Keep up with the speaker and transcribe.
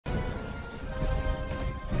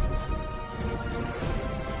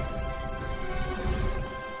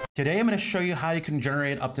Today, I'm going to show you how you can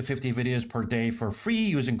generate up to 50 videos per day for free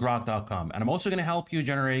using Grok.com. And I'm also going to help you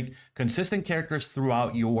generate consistent characters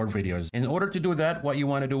throughout your videos. In order to do that, what you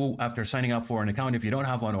want to do after signing up for an account, if you don't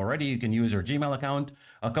have one already, you can use your Gmail account.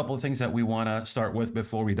 A couple of things that we want to start with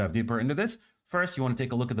before we dive deeper into this. First, you want to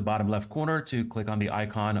take a look at the bottom left corner to click on the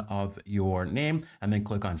icon of your name and then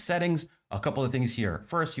click on settings. A couple of things here.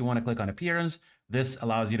 First, you want to click on appearance. This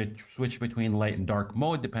allows you to switch between light and dark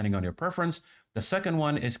mode depending on your preference. The second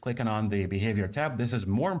one is clicking on the behavior tab. This is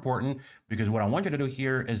more important because what I want you to do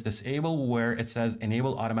here is disable where it says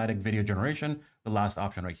enable automatic video generation, the last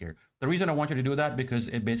option right here. The reason I want you to do that because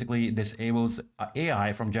it basically disables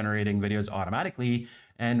AI from generating videos automatically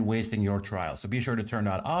and wasting your trial. So be sure to turn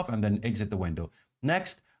that off and then exit the window.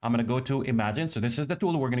 Next, I'm going to go to Imagine. So this is the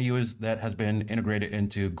tool we're going to use that has been integrated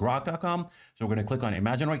into Grok.com. So we're going to click on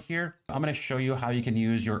Imagine right here. I'm going to show you how you can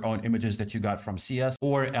use your own images that you got from CS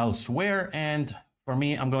or elsewhere. And for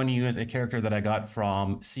me, I'm going to use a character that I got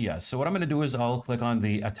from CS. So what I'm going to do is I'll click on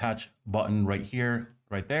the attach button right here,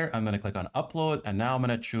 right there. I'm going to click on upload. And now I'm going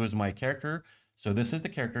to choose my character. So this is the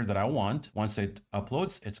character that I want. Once it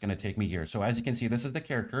uploads, it's going to take me here. So as you can see, this is the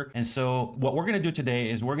character. And so what we're going to do today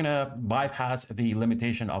is we're going to bypass the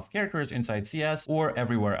limitation of characters inside CS or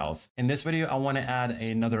everywhere else. In this video, I want to add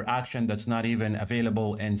another action that's not even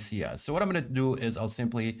available in CS. So what I'm going to do is I'll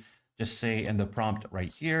simply just say in the prompt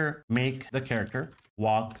right here, make the character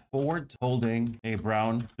walk forward holding a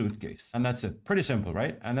brown suitcase. And that's it. Pretty simple,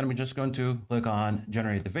 right? And then I'm just going to click on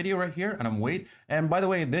generate the video right here and I'm wait. And by the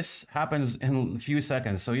way, this happens in a few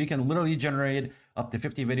seconds. So you can literally generate up to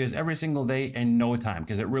 50 videos every single day in no time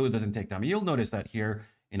because it really doesn't take time. You'll notice that here,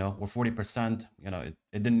 we're 40%, it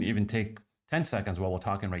didn't even take 10 seconds while we're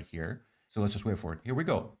talking right here. So let's just wait for it. Here we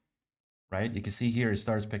go, right? You can see here, it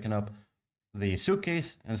starts picking up the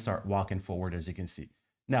suitcase and start walking forward, as you can see.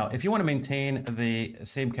 Now, if you want to maintain the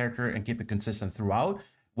same character and keep it consistent throughout,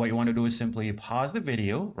 what you want to do is simply pause the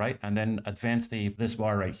video, right? And then advance this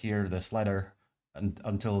bar right here, the slider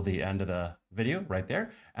until the end of the video right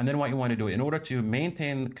there. And then what you want to do in order to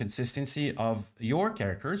maintain consistency of your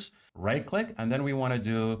characters, right click, and then we want to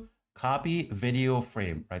do copy video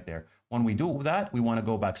frame right there. When we do that, we want to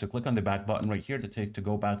go back. So click on the back button right here to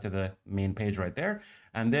go back to the main page right there.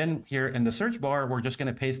 And then here in the search bar, we're just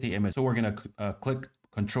going to paste the image. So we're going to click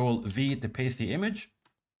Control V to paste the image.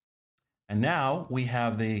 And now we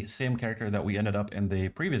have the same character that we ended up in the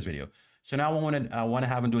previous video. So now I want to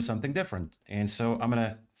have him do something different. And so I'm going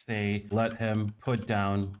to say, let him put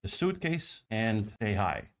down the suitcase and say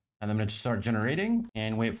hi. And I'm going to start generating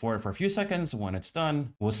and wait for it for a few seconds. When it's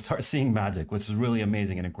done, we'll start seeing magic, which is really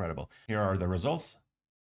amazing and incredible. Here are the results.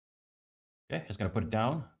 Okay, just going to put it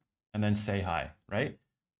down and then say hi, right?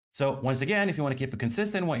 So once again, if you want to keep it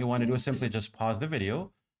consistent, what you want to do is simply just pause the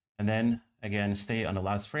video and then again, stay on the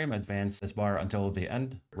last frame, advance this bar until the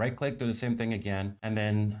end, right click, do the same thing again, and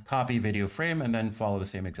then copy video frame and then follow the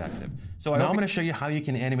same exact step. So now I'm going to show you how you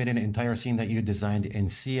can animate an entire scene that you designed in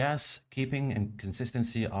CS, keeping and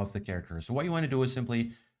consistency of the character. So what you want to do is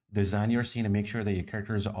simply design your scene and make sure that your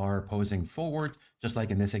characters are posing forward, just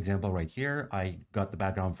like in this example right here. I got the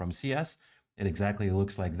background from CS. It exactly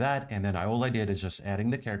looks like that. And then all I did is just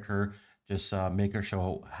adding the character, just make her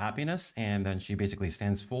show happiness. And then she basically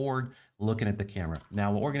stands forward looking at the camera.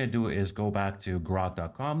 Now, what we're going to do is go back to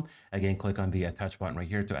Grok.com. Again, click on the attach button right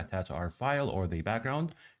here to attach our file or the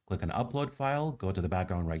background. Click on upload file, go to the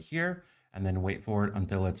background right here, and then wait for it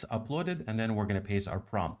until it's uploaded. And then we're going to paste our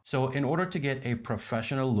prompt. So in order to get a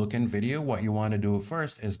professional looking video, what you want to do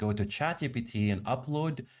first is go to ChatGPT and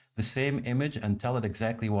upload the same image and tell it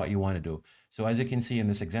exactly what you want to do. So as you can see in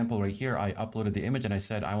this example right here, I uploaded the image and I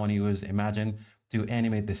said, I want to use Imagine to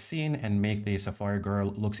animate the scene and make the Safari girl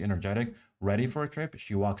looks energetic, ready for a trip.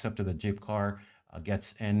 She walks up to the Jeep car,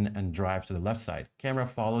 gets in and drives to the left side. Camera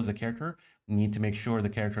follows the character. You need to make sure the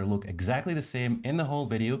character look exactly the same in the whole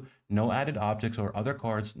video. No added objects or other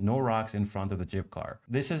cars, no rocks in front of the Jeep car.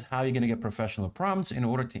 This is how you're going to get professional prompts in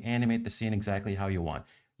order to animate the scene exactly how you want.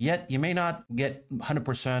 Yet you may not get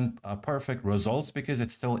 100% perfect results because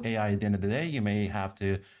it's still AI at the end of the day. You may have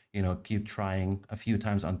to, keep trying a few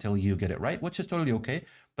times until you get it right, which is totally okay.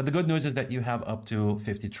 But the good news is that you have up to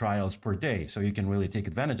 50 trials per day, so you can really take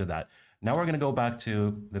advantage of that. Now we're going to go back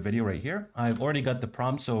to the video right here. I've already got the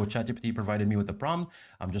prompt, so ChatGPT provided me with the prompt.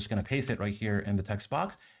 I'm just going to paste it right here in the text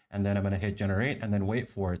box, and then I'm going to hit generate and then wait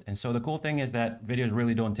for it. And so the cool thing is that videos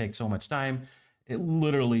really don't take so much time. It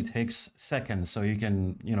literally takes seconds. So you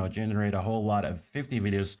can, generate a whole lot of 50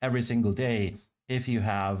 videos every single day if you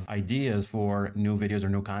have ideas for new videos or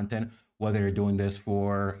new content, whether you're doing this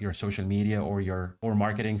for your social media or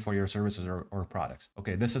marketing for your services or products.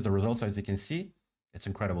 Okay, this is the results as you can see. It's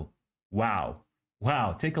incredible. Wow.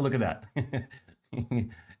 Wow. Take a look at that.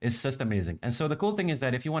 It's just amazing. And so the cool thing is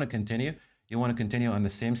that if you want to continue, you want to continue on the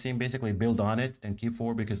same scene, basically build on it and keep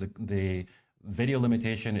forward, because the video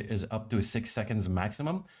limitation is up to 6 seconds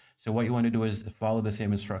maximum. So what you want to do is follow the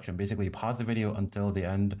same instruction. Basically pause the video until the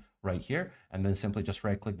end right here, and then simply just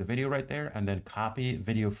right click the video right there, and then copy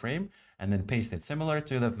video frame and then paste it, similar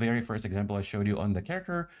to the very first example I showed you on the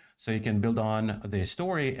character. So you can build on the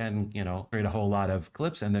story and, you know, create a whole lot of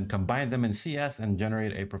clips and then combine them in CS and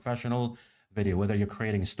generate a professional video. Whether you're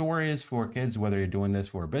creating stories for kids, whether you're doing this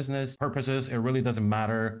for business purposes, it really doesn't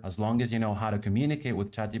matter, as long as you know how to communicate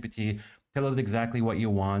with ChatGPT, tell it exactly what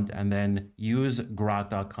you want, and then use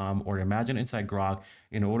Grok.com or imagine inside Grok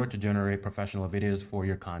in order to generate professional videos for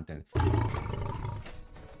your content.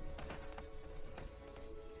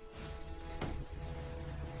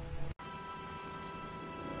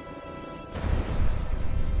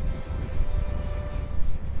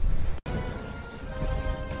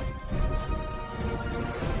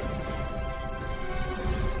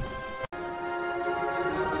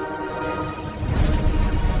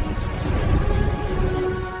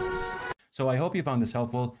 So I hope you found this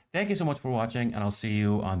helpful. Thank you so much for watching, and I'll see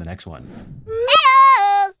you on the next one.